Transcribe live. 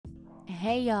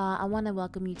Hey y'all, I want to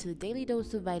welcome you to the Daily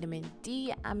Dose of Vitamin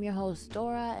D. I'm your host,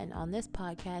 Dora, and on this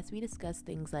podcast, we discuss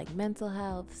things like mental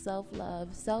health,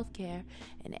 self-love, self-care,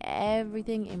 and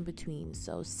everything in between.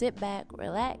 So sit back,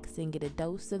 relax, and get a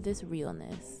dose of this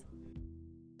realness.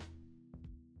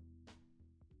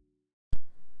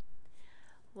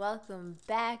 Welcome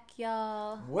back,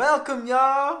 y'all. Welcome,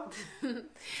 y'all.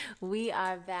 We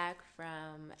are back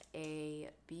from a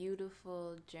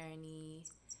beautiful journey,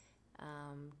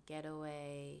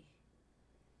 getaway,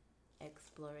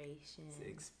 exploration.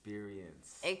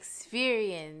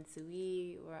 Experience.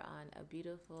 We were on a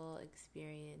beautiful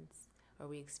experience, or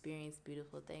we experienced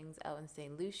beautiful things out in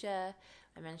St. Lucia.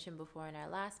 I mentioned before in our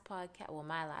last podcast,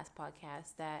 my last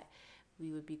podcast, that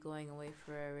we would be going away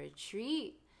for a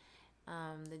retreat.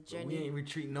 The journey. But we ain't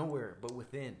retreating nowhere, but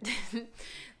within.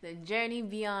 The Journey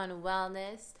Beyond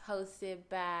Wellness, hosted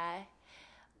by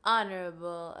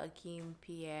Honorable Akeem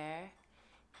Pierre.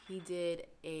 He did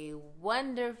a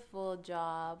wonderful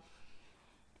job,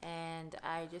 and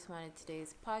I just wanted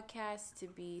today's podcast to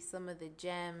be some of the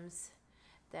gems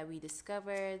that we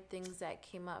discovered, things that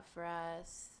came up for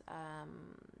us,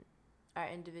 our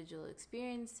individual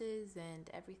experiences, and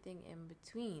everything in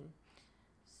between.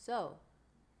 So,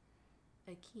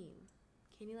 Akeem,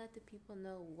 can you let the people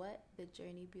know what the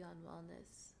Journey Beyond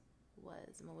Wellness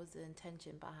was and what was the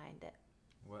intention behind it?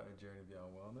 What a Journey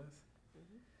Beyond Wellness?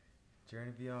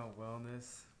 Journey Beyond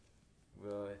Wellness,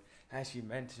 well, as you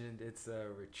mentioned, it's a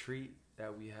retreat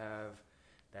that we have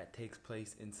that takes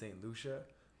place in St. Lucia,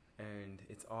 and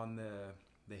it's on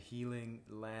the healing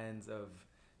lands of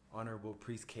Honorable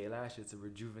Priest Kailash. It's a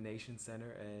rejuvenation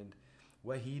center, and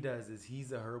what he does is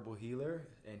he's a herbal healer,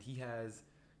 and he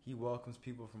welcomes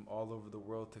people from all over the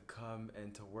world to come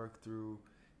and to work through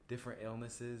different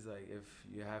illnesses. Like if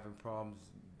you're having problems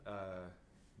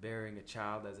bearing a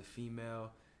child as a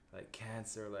female, like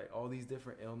cancer, like all these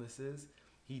different illnesses,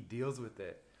 he deals with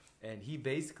it. And he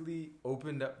basically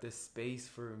opened up this space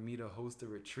for me to host a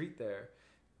retreat there,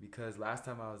 because last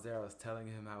time I was there, I was telling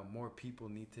him how more people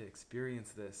need to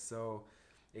experience this. So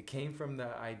it came from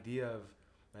the idea of,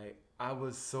 like, I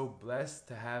was so blessed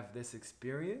to have this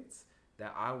experience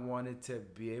that I wanted to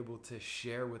be able to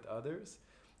share with others.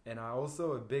 And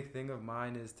a big thing of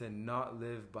mine is to not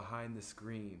live behind the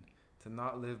screen, to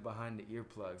not live behind the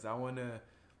earplugs. I want to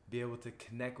be able to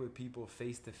connect with people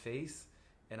face to face,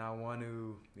 and I want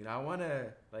to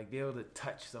like be able to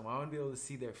touch them. I want to be able to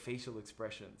see their facial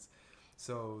expressions.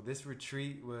 So this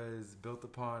retreat was built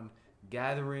upon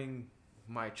gathering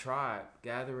our tribe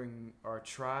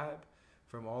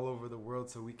from all over the world,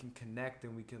 so we can connect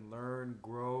and we can learn,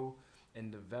 grow,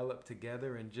 and develop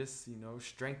together, and just,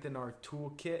 strengthen our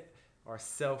toolkit, our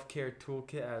self-care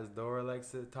toolkit, as Dora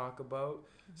likes to talk about.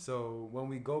 Mm-hmm. So when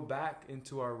we go back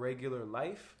into our regular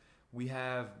life, we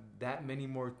have that many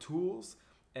more tools,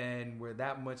 and we're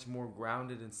that much more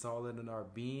grounded and solid in our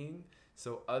being.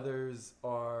 So others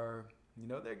are,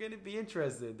 they're going to be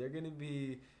interested. They're going to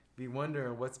be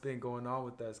wondering what's been going on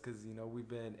with us, because, we've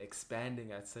been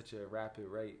expanding at such a rapid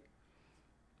rate.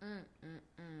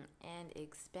 And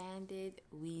expanded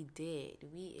we did.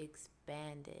 We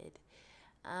expanded.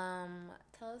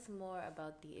 Tell us more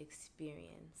about the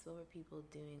experience. What were people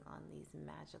doing on these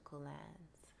magical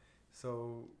lands?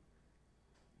 So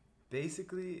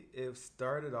basically, it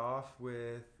started off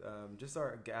with just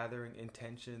our gathering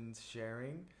intentions,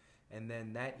 sharing. And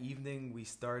then that evening, we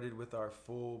started with our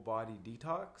full body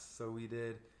detox. So we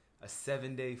did a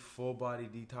 7-day full body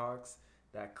detox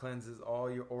that cleanses all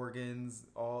your organs,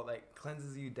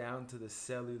 cleanses you down to the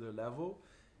cellular level.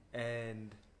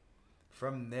 And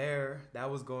from there,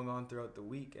 that was going on throughout the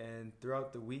week. And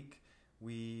throughout the week,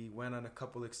 we went on a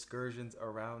couple excursions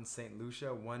around St.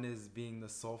 Lucia. One is being the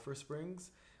Sulphur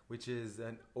Springs, which is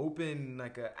an open,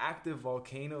 an active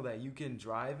volcano that you can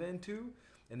drive into.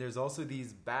 And there's also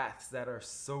these baths that are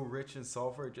so rich in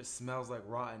sulfur, it just smells like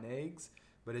rotten eggs,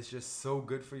 but it's just so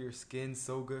good for your skin,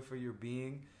 so good for your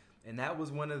being. And that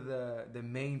was one of the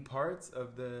main parts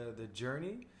of the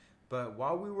journey. But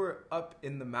while we were up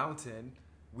in the mountain,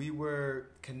 we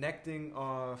were connecting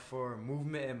for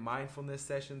movement and mindfulness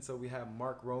sessions. So we have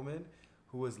Mark Roman,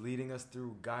 who was leading us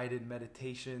through guided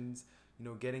meditations,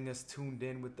 getting us tuned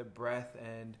in with the breath,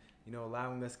 and,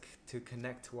 allowing us to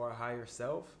connect to our higher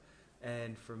self.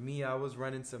 And for me, I was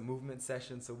running some movement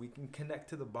sessions so we can connect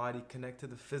to the body, connect to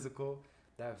the physical,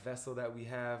 that vessel that we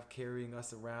have carrying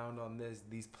us around on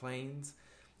these plains,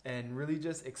 and really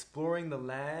just exploring the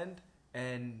land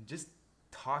and just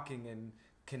talking and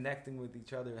connecting with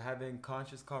each other, having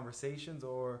conscious conversations,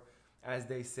 or as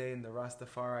they say in the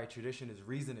Rastafari tradition, is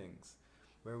reasonings,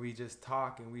 where we just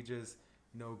talk and we just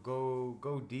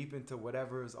go deep into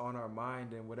whatever is on our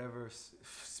mind and whatever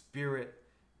spirit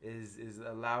is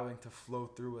allowing to flow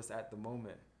through us at the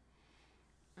moment.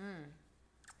 Mm.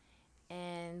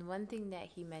 And one thing that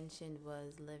he mentioned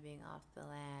was living off the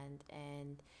land,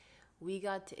 and we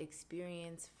got to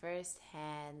experience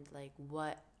firsthand like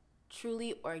what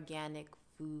truly organic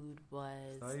food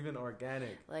was. It's not even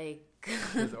organic. Like,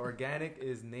 because organic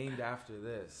is named after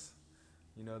this.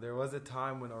 There was a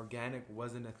time when organic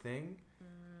wasn't a thing.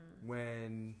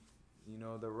 When,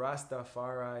 the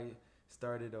Rastafari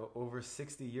started over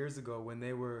 60 years ago, when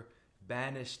they were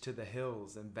banished to the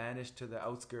hills and banished to the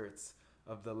outskirts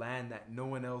of the land that no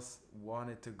one else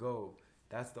wanted to go.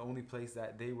 That's the only place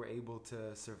that they were able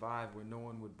to survive, where no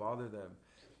one would bother them.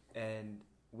 And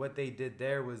what they did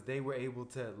there was they were able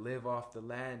to live off the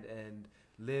land and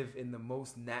live in the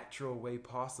most natural way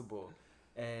possible.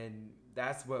 And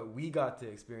that's what we got to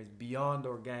experience, beyond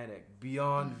organic,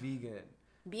 beyond vegan.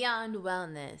 Beyond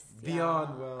wellness.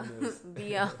 Beyond wellness.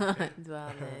 Beyond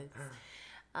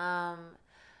wellness.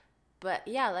 But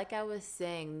yeah, like I was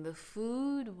saying, the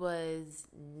food was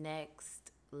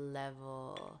next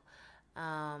level.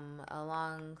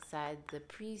 Alongside the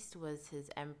priest was his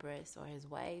empress, or his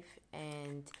wife,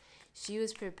 and she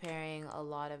was preparing a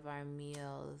lot of our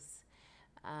meals.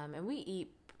 And we eat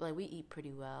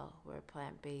pretty well. We're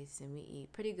plant-based and we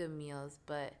eat pretty good meals,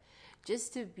 but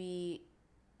just to be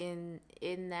in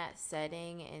that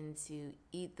setting and to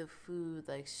eat the food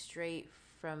like straight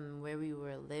from where we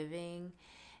were living,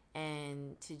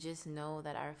 and to just know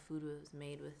that our food was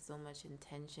made with so much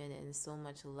intention and so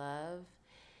much love,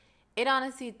 it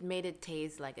honestly made it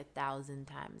taste like 1,000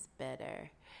 times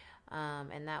better.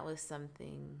 And that was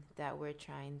something that we're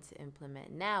trying to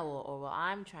implement now, or what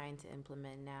I'm trying to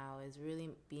implement now, is really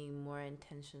being more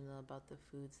intentional about the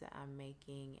foods that I'm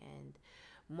making, and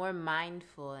more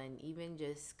mindful, and even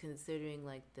just considering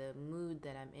like the mood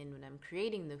that I'm in when I'm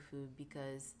creating the food.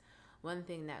 Because one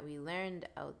thing that we learned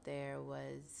out there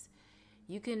was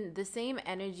the same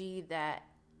energy that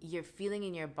you're feeling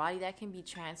in your body, that can be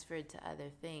transferred to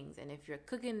other things. And if you're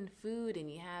cooking food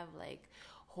and you have like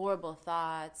horrible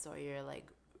thoughts, or you're like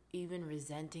even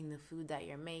resenting the food that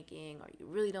you're making, or you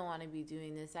really don't want to be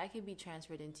doing this, that can be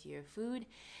transferred into your food,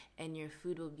 and your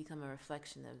food will become a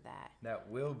reflection of that. That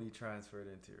will be transferred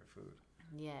into your food.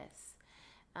 Yes.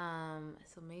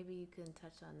 So maybe you can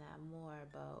touch on that more,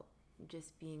 about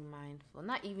just being mindful,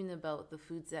 not even about the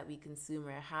foods that we consume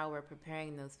or how we're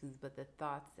preparing those foods, but the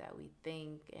thoughts that we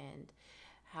think, and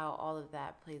how all of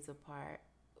that plays a part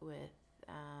with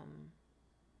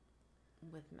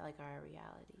like our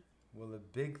reality. Well, a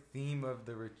big theme of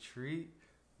the retreat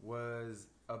was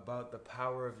about the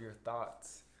power of your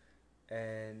thoughts,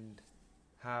 and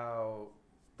how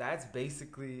that's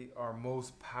basically our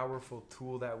most powerful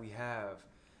tool that we have.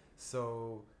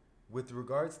 So with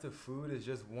regards to food, is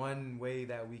just one way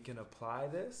that we can apply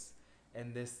this,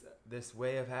 and this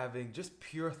way of having just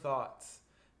pure thoughts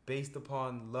based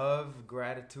upon love,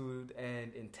 gratitude,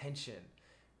 and intention,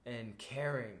 and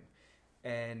caring.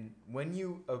 And when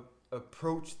you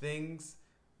approach things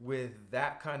with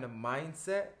that kind of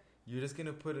mindset, you're just going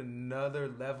to put another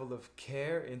level of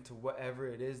care into whatever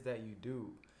it is that you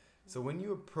do. So when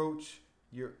you approach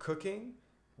your cooking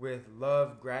with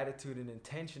love, gratitude, and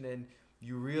intention, and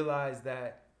you realize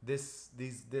that this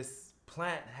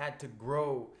plant had to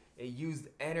grow, it used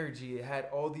energy, it had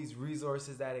all these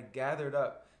resources that it gathered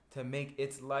up to make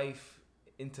its life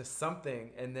into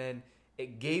something, and then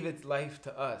it gave its life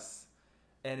to us.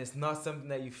 And it's not something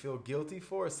that you feel guilty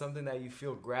for, it's something that you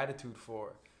feel gratitude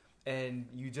for. And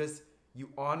you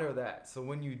honor that. So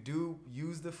when you do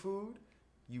use the food,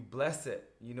 you bless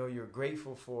it. You're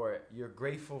grateful for it. You're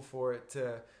grateful for it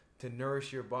to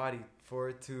nourish your body, for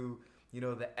it to,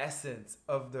 the essence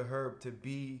of the herb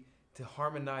to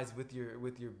harmonize with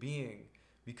your being,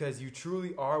 because you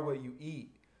truly are what you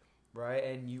eat, right?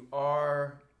 And you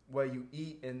are what you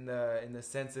eat in the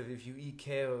sense of, if you eat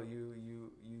kale,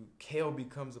 kale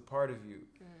becomes a part of you,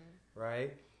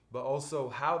 right? But also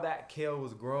how that kale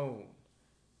was grown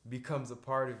becomes a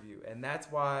part of you. And that's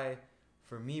why,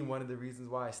 for me, one of the reasons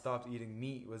why I stopped eating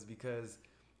meat was because,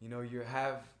 you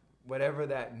have whatever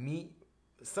that meat,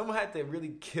 someone had to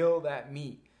really kill that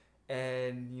meat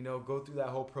and, go through that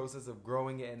whole process of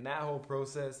growing it. And that whole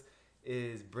process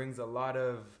brings a lot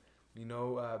of,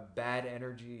 bad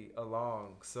energy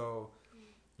along. So,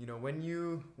 when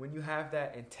you have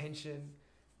that intention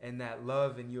and that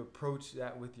love, and you approach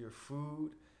that with your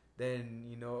food, then,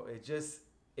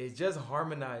 it just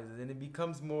harmonizes, and it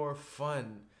becomes more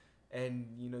fun. And,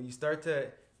 you start to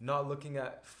not looking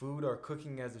at food or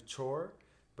cooking as a chore,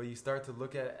 but you start to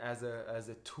look at it as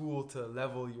a tool to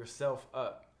level yourself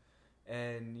up.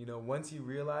 And once you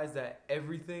realize that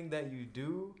everything that you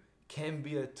do can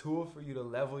be a tool for you to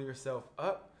level yourself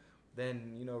up,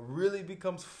 then really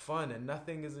becomes fun and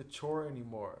nothing is a chore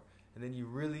anymore. And then you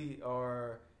really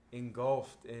are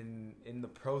engulfed in the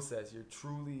process. You're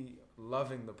truly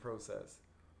loving the process.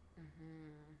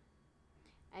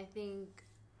 I think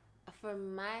for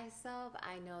myself,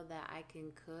 I know that I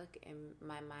can cook and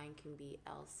my mind can be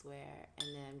elsewhere,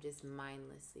 and then I'm just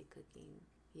mindlessly cooking.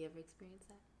 You ever experienced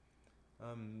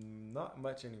that? Not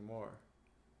much anymore.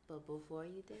 But before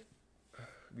you did?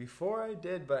 Before I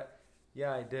did, but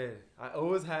yeah, I did. I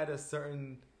always had a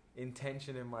certain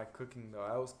intention in my cooking,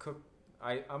 though.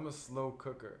 I'm a slow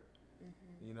cooker.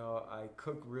 I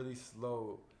cook really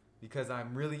slow because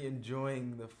I'm really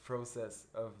enjoying the process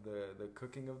of the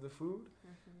cooking of the food.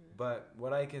 But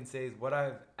what I can say is what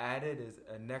I've added is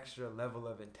an extra level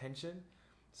of intention.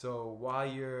 So while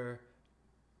you're,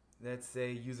 let's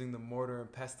say, using the mortar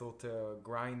and pestle to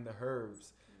grind the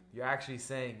herbs, you're actually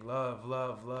saying love,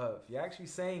 love, love. You're actually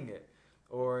saying it.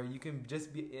 Or you can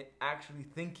just be actually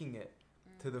thinking it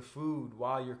to the food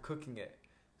while you're cooking it.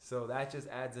 So that just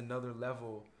adds another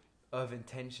level of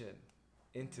intention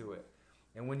into it.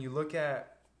 And when you look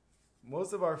at,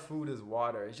 most of our food is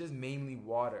water. It's just mainly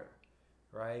water,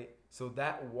 right? So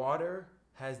that water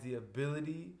has the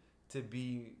ability to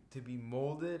be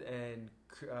molded, and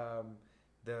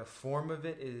the form of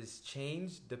it is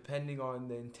changed depending on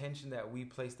the intention that we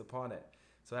placed upon it.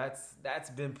 So that's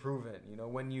been proven.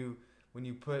 When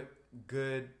you put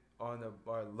good or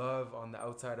love on the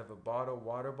outside of a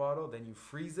water bottle, then you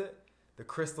freeze it, the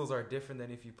crystals are different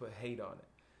than if you put hate on it,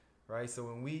 right? So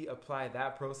when we apply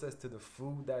that process to the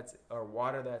food or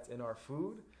water that's in our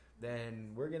food,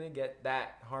 then we're going to get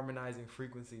that harmonizing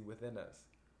frequency within us.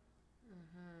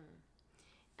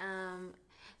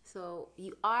 So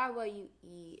you are what you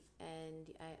eat, and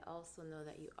I also know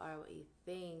that you are what you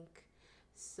think.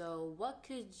 So what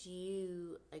could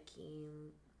you,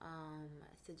 Akeem,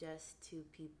 suggest to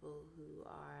people who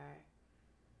are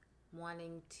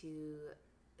wanting to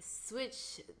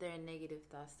switch their negative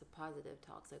thoughts to positive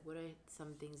talks? Like, what are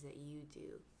some things that you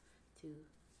do to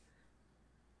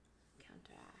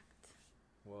counteract?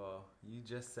 Well, you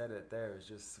just said it there. It's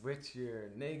just switch your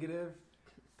negative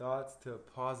thoughts to a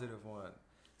positive one.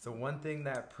 So one thing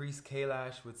that Priest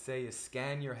Kailash would say is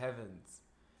scan your heavens,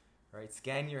 right?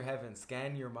 Scan your heavens,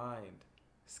 scan your mind,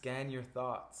 scan your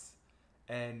thoughts.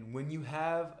 And when you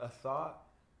have a thought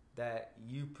that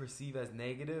you perceive as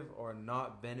negative or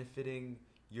not benefiting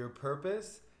your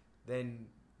purpose, then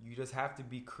you just have to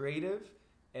be creative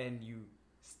and you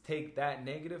take that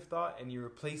negative thought and you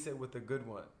replace it with a good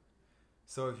one.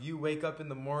 So if you wake up in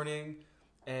the morning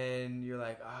and you're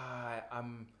like,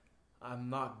 I'm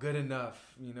not good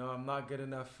enough, I'm not good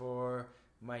enough for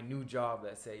my new job,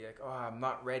 let's say. You're like, I'm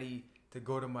not ready to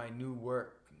go to my new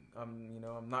work. I'm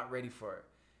not ready for it.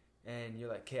 And you're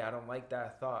like, okay, I don't like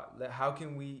that thought. How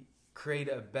can we create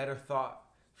a better thought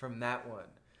from that one?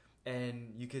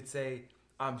 And you could say,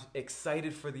 I'm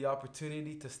excited for the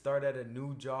opportunity to start at a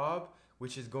new job,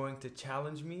 which is going to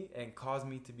challenge me and cause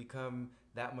me to become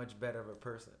that much better of a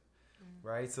person,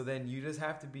 right? So then you just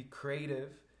have to be creative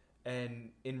and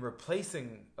in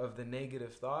replacing of the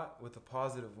negative thought with a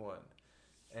positive one,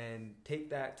 and take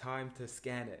that time to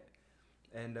scan it.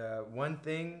 And one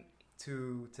thing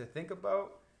to think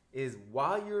about is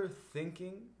while you're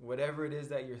thinking whatever it is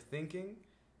that you're thinking,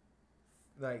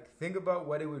 like think about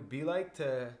what it would be like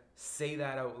to say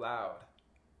that out loud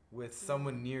with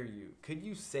someone near you. Could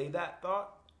you say that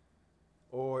thought?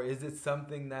 Or is it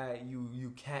something that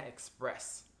you can't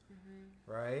express,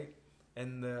 right?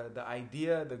 And the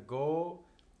idea, the goal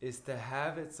is to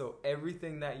have it so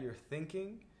everything that you're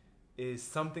thinking is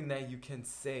something that you can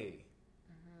say.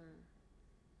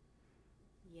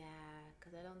 Yeah,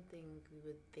 because I don't think we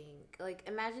would think. Like,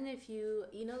 imagine if you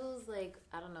know those, like,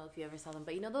 I don't know if you ever saw them,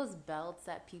 but you know those belts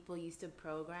that people used to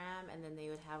program and then they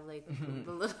would have, like,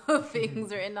 the little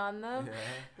things written on them?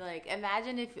 Yeah. Like,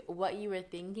 imagine if what you were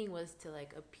thinking was to,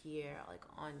 like, appear, like,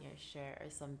 on your shirt or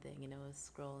something,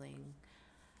 scrolling.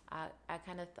 I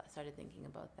kind of started thinking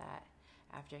about that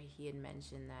after he had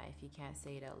mentioned that if you can't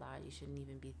say it out loud, you shouldn't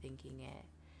even be thinking it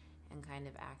and kind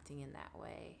of acting in that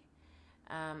way.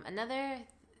 Another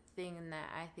thing that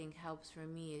I think helps for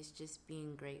me is just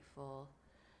being grateful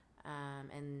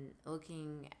and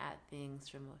looking at things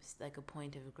from like a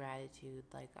point of gratitude.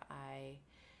 Like, I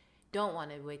don't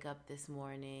want to wake up this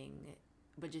morning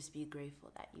but just be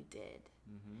grateful that you did.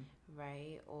 Mm-hmm.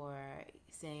 Right? Or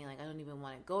saying like, I don't even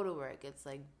want to go to work. It's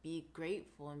like, be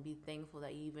grateful and be thankful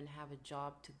that you even have a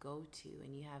job to go to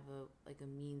and you have a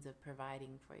means of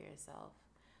providing for yourself,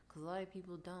 because a lot of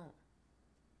people don't.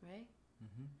 Right?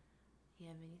 Mm-hmm. You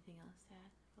have anything else to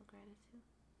add about gratitude?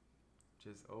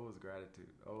 Just always gratitude,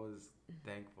 always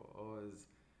thankful, always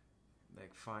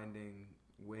like finding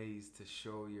ways to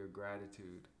show your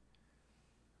gratitude,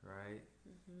 right?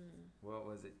 Mm-hmm. What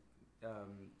was it?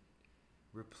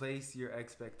 Replace your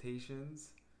expectations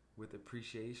with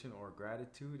appreciation or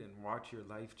gratitude and watch your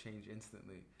life change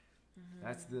instantly. Mm-hmm.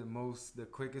 That's the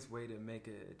quickest way to make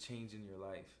a change in your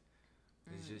life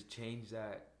is just change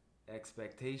that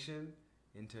expectation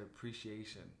into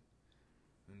appreciation.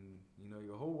 And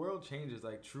your whole world changes.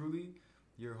 Like, truly,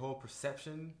 your whole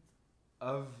perception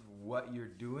of what you're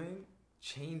doing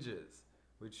changes,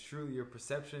 which truly your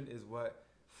perception is what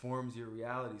forms your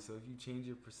reality. So if you change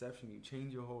your perception, you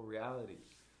change your whole reality,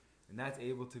 and that's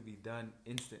able to be done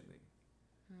instantly.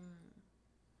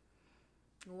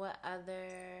 What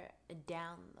other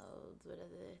downloads, what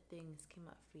other things came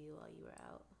up for you while you were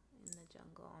out in the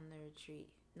jungle on the retreat?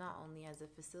 Not only as a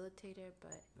facilitator,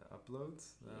 but the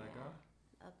uploads that I got.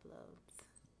 Uploads.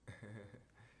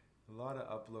 A lot of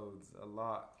uploads, a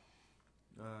lot.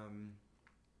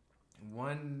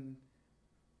 One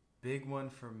big one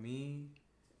for me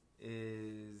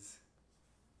is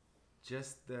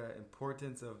just the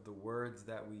importance of the words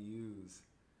that we use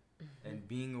and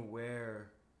being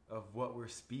aware of what we're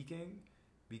speaking,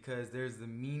 because there's the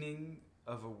meaning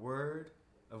of a word,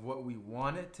 of what we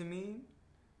want it to mean,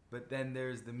 but then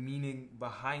there's the meaning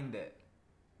behind it,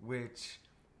 which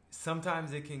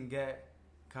sometimes it can get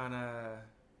kind of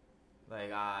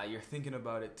like, you're thinking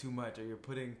about it too much, or you're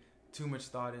putting too much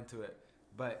thought into it.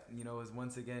 But,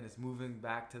 it's moving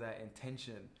back to that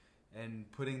intention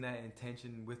and putting that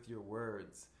intention with your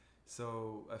words.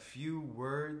 So a few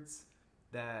words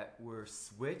that were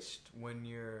switched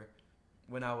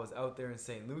when I was out there in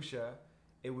St. Lucia,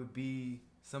 it would be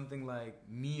something like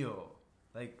meal.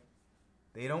 Like,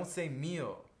 they don't say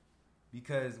meal,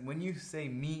 because when you say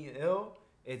me ill,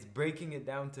 it's breaking it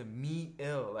down to me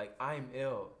ill, like I'm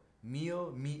ill.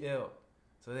 Meal, me ill.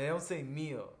 So they don't say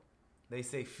meal, they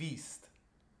say feast.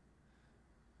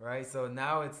 Right? So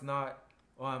now it's not,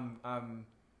 I'm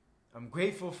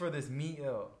grateful for this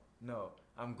meal. No,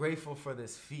 I'm grateful for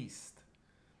this feast.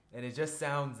 And it just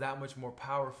sounds that much more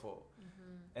powerful.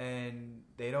 Mm-hmm. And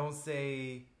they don't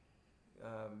say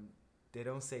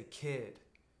kid,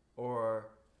 or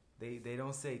they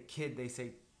don't say kid, they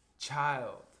say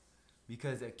child,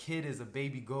 because a kid is a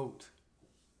baby goat.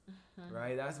 Mm-hmm.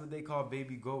 Right? That's what they call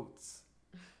baby goats.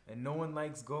 And no one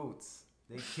likes goats.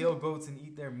 They kill goats and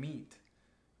eat their meat.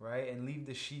 Right? And leave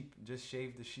the sheep, just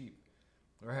shave the sheep.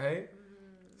 Right?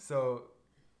 Mm-hmm. So,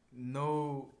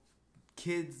 no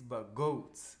kids but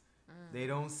goats. Mm. They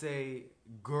don't say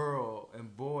girl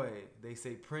and boy. They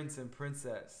say prince and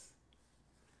princess.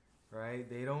 Right?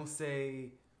 They don't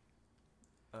say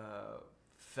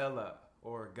fella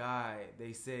or guy.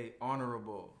 They say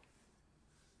honorable.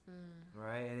 Mm.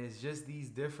 Right? And it's just these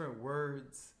different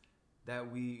words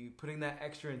that we, putting that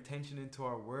extra intention into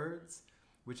our words,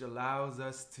 which allows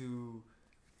us to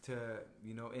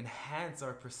enhance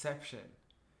our perception,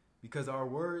 because our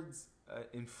words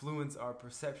influence our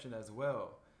perception as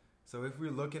well. So if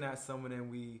we're looking at someone and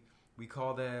we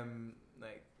call them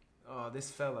like, oh,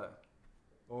 this fella,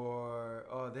 or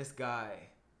oh, this guy,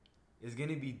 is going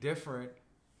to be different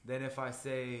than if I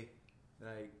say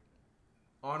like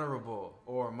honorable,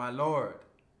 or my lord,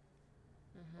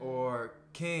 mm-hmm. or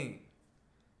king,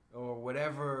 or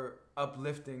whatever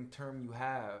uplifting term you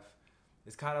have.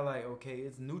 It's kind of like, okay,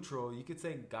 it's neutral. You could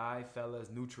say guy, fella is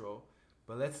neutral,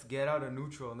 but let's get out of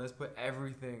neutral and let's put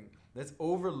everything. Let's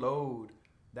overload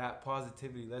that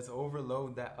positivity. Let's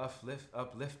overload that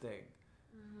uplifting,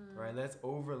 mm-hmm. right? Let's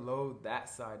overload that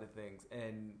side of things.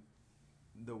 And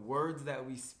the words that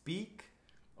we speak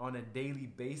on a daily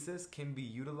basis can be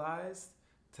utilized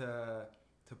to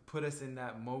put us in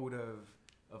that mode of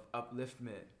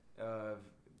upliftment, of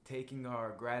taking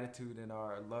our gratitude and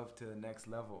our love to the next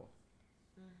level.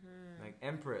 Mm-hmm. Like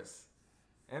Empress,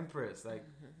 like,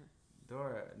 mm-hmm.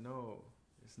 Dora, no,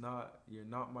 it's not, you're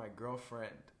not my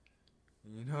girlfriend,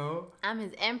 I'm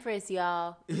his Empress,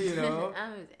 y'all. I'm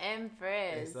his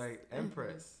Empress. It's like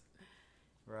Empress.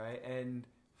 Right? And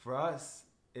for us,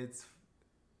 it's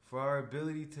for our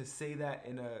ability to say that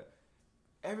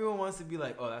everyone wants to be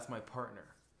like, oh, that's my partner,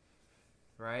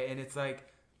 right? And it's like,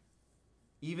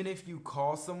 even if you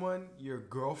call someone your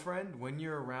girlfriend, when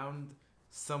you're around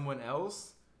someone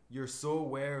else, you're so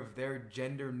aware of their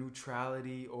gender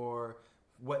neutrality or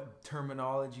what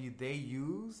terminology they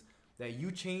use, that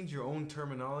you change your own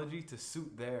terminology to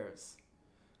suit theirs,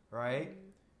 right?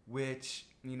 Which,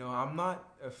 you know, I'm not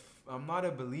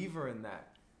a believer in that.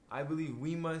 I believe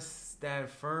we must stand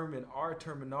firm in our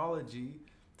terminology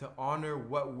to honor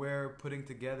what we're putting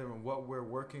together and what we're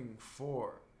working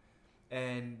for.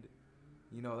 And,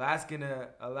 you know, that's going to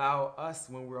allow us,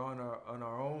 when we're on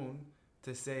our own,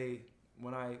 to say,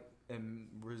 when I am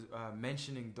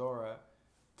mentioning Dora,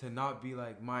 to not be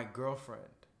like my girlfriend,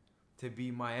 to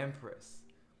be my empress.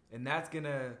 And that's going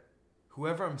to,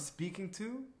 whoever I'm speaking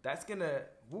to, that's going to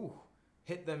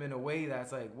hit them in a way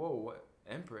that's like, whoa, what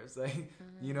empress? Like,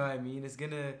 you know what I mean? It's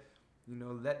going to, you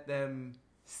know, let them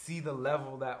see the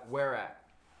level that we're at.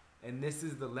 And this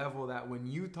is the level that when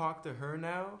you talk to her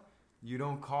now, you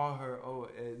don't call her,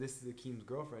 this is Akeem's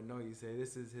girlfriend. No, you say,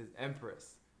 this is his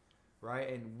empress, right?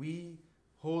 And we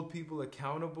hold people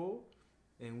accountable,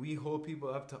 and we hold people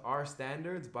up to our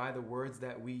standards by the words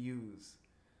that we use.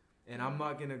 And I'm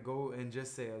not going to go and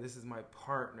just say, this is my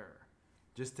partner,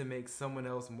 just to make someone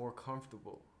else more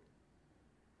comfortable.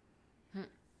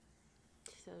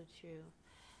 So true.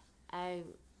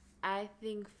 I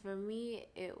think for me,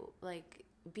 it like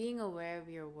being aware of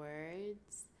your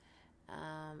words,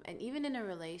 and even in a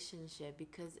relationship,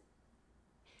 because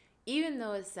even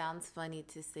though it sounds funny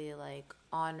to say like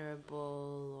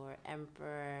honorable or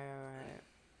emperor or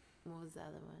what was the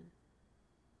other one?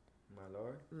 My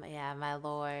lord? Yeah, my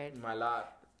lord. My lord.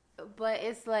 But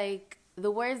it's like the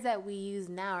words that we use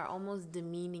now are almost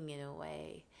demeaning in a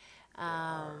way.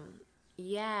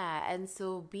 Yeah, and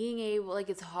so being able, like,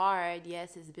 it's hard.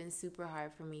 Yes, it's been super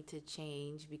hard for me to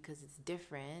change because it's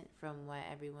different from what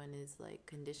everyone is like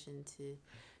conditioned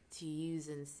to use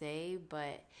and say.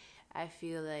 But I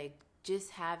feel like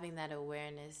just having that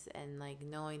awareness and like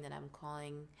knowing that I'm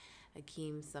calling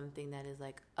Akeem something that is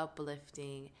like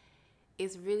uplifting,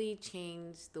 it's really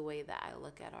changed the way that I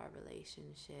look at our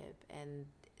relationship. And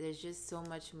there's just so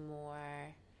much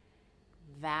more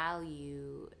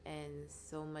value and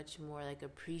so much more like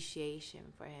appreciation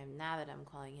for him now that I'm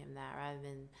calling him that, rather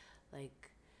than like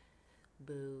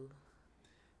boo,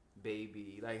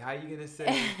 baby. Like, how you gonna say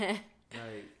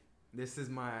like, this is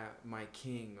my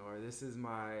king, or this is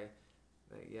my,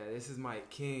 like, yeah, this is my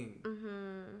king,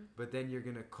 but then you're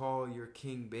gonna call your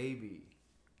king baby.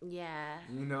 Yeah.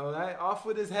 You know, that off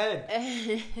with his head.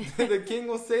 The king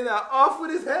will say that off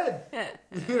with his head.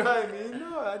 You know what I mean?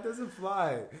 No, that doesn't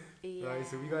fly. Yeah. Right?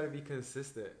 So we got to be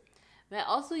consistent. But I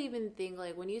also even think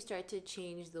like when you start to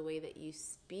change the way that you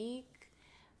speak,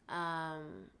 what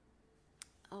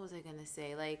was I going to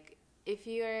say? Like if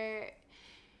you're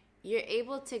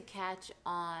able to catch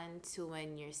on to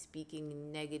when you're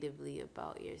speaking negatively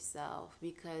about yourself,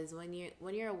 because when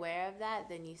you're aware of that,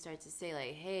 then you start to say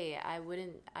like, hey, I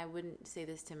wouldn't say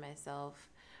this to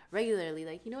myself regularly,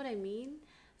 like, you know what I mean?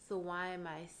 So why am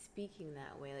I speaking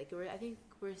that way? Like, I think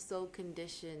we're so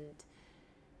conditioned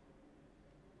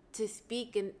to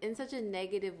speak in such a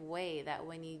negative way that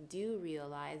when you do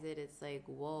realize it, it's like,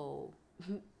 whoa,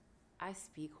 I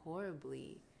speak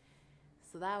horribly.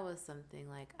 So that was something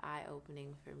like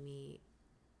eye-opening for me,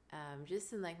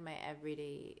 just in like my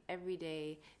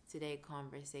everyday today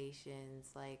conversations.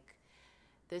 Like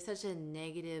there's such a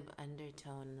negative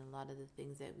undertone in a lot of the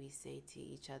things that we say to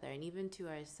each other and even to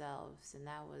ourselves, and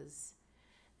that was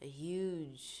a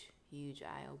huge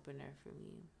eye-opener for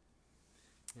me.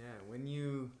 Yeah,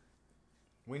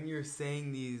 when you're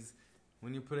saying these,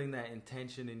 when you're putting that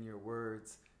intention in your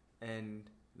words, and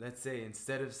let's say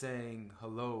instead of saying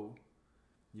hello,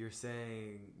 you're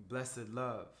saying blessed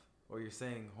love, or you're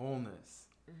saying wholeness,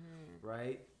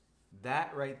 right?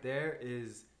 That right there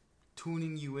is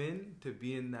tuning you in to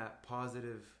be in that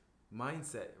positive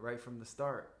mindset right from the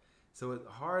start. So it's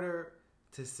harder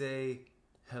to say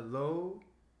hello,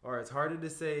 or it's harder to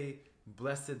say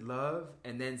blessed love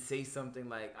and then say something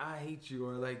like I hate you,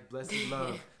 or like blessed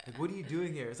love. Like, what are you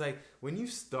doing here? It's like when you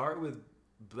start with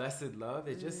blessed love,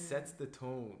 it just sets the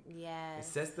tone. Yeah. It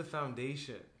sets the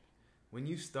foundation. When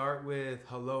you start with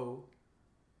hello,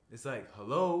 it's like,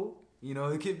 hello, you know,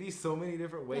 it could be so many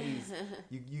different ways.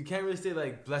 You can't really say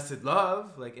like blessed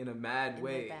love, like in a mad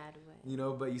way. In a bad way. You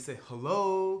know, but you say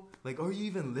hello, like, are you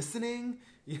even listening?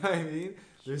 You know what I mean?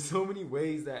 There's so many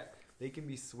ways that they can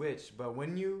be switched. But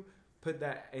when you put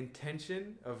that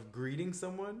intention of greeting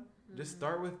someone, just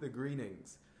start with the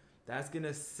greetings. That's going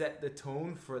to set the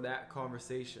tone for that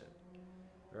conversation,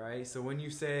 right? So when you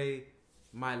say,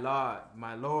 my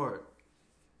Lord,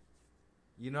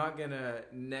 you're not going to,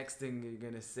 next thing you're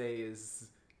going to say is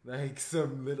like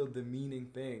some little demeaning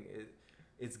thing.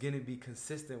 It's going to be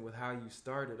consistent with how you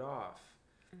started off,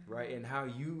 right? And how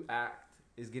you act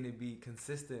is going to be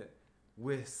consistent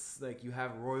with, like, you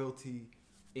have royalty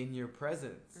in your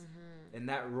presence. And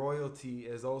that royalty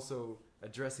is also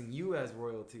addressing you as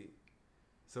royalty.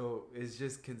 So it's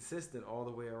just consistent all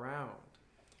the way around.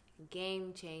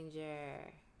 Game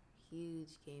changer.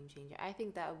 Huge game changer. I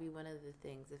think that would be one of the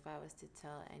things if I was to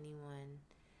tell anyone,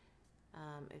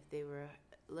 if they were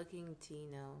looking to,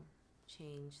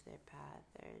 change their path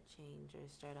or change or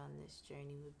start on this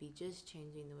journey, would be just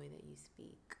changing the way that you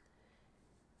speak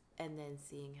and then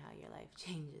seeing how your life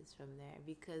changes from there,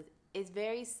 because it's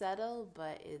very subtle,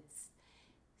 but it's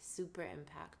super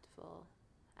impactful.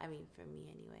 I mean, for me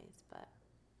anyways. But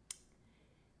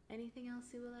anything else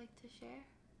you would like to share?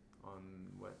 On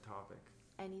what topic?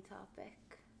 Any topic.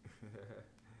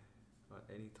 On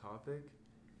any topic?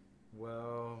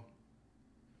 Well,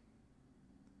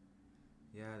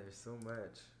 yeah, there's so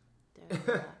much.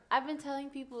 I've been telling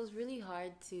people it's really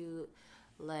hard to,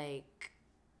 like,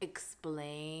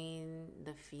 explain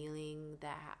the feeling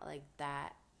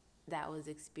that was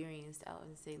experienced out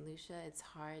in St. Lucia. It's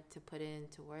hard to put it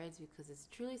into words because it's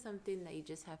truly something that you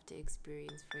just have to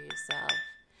experience for yourself.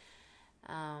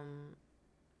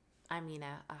 I mean,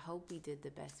 I hope we did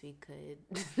the best we could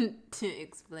to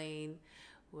explain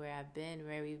where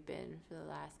we've been for the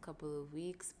last couple of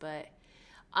weeks. But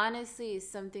honestly, it's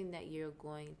something that you're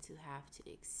going to have to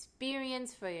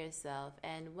experience for yourself.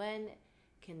 And when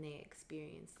can they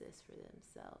experience this for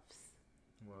themselves?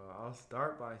 Well, I'll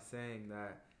start by saying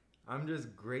that I'm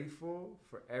just grateful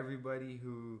for everybody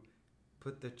who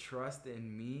put the trust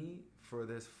in me for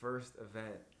this first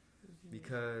event.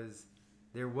 Because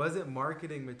there wasn't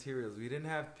marketing materials. We didn't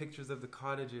have pictures of the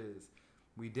cottages.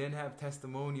 We didn't have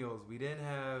testimonials. We didn't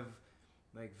have,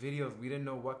 like, videos. We didn't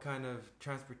know what kind of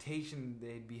transportation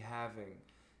they'd be having.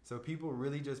 So people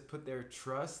really just put their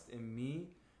trust in me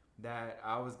that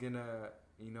I was going to,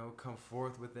 come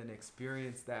forth with an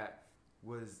experience that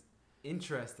was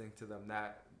interesting to them,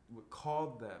 that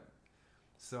called them.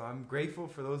 So I'm grateful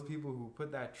for those people who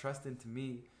put that trust into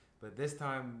me. But this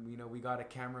time, we got a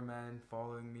cameraman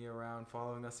following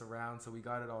us around, so we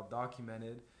got it all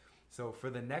documented. So for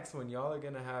the next one, y'all are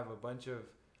going to have a bunch of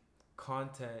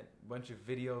content, bunch of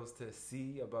videos to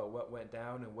see about what went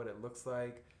down and what it looks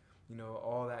like,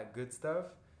 all that good stuff.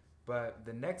 But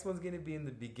the next one's going to be in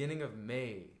the beginning of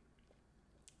May.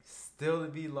 Still to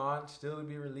be launched, still to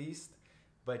be released.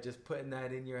 But just putting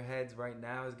that in your heads right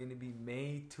now is going to be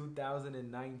May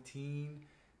 2019.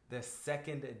 The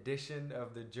second edition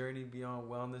of the Journey Beyond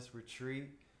Wellness Retreat.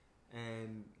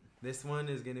 And this one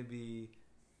is going to be,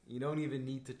 you don't even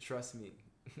need to trust me.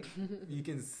 You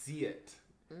can see it.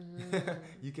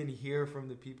 You can hear from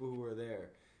the people who are there.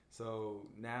 So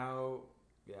now,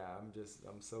 yeah,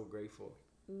 I'm so grateful.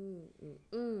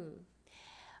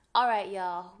 All right,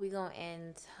 y'all. We're going to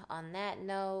end on that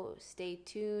note. Stay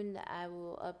tuned. I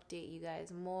will update you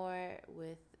guys more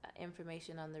with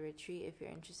information on the retreat. If you're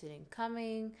interested in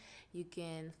coming, you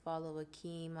can follow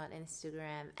Akeem on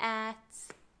Instagram at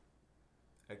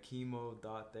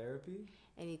Akimo.therapy.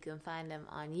 And you can find him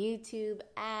on YouTube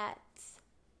at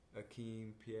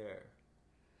Akeem Pierre.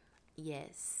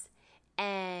 Yes.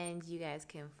 And you guys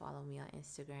can follow me on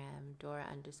Instagram,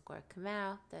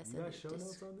 Dora_Kamal. That's you got show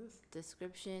notes on this?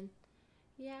 Description.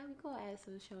 Yeah, we're going to add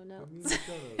some show notes.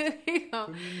 Put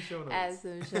me in the show notes. Add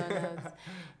some show notes.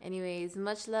 Anyways,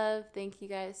 much love. Thank you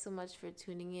guys so much for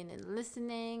tuning in and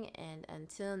listening. And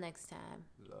until next time.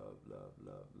 Love, love,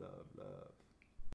 love, love, love.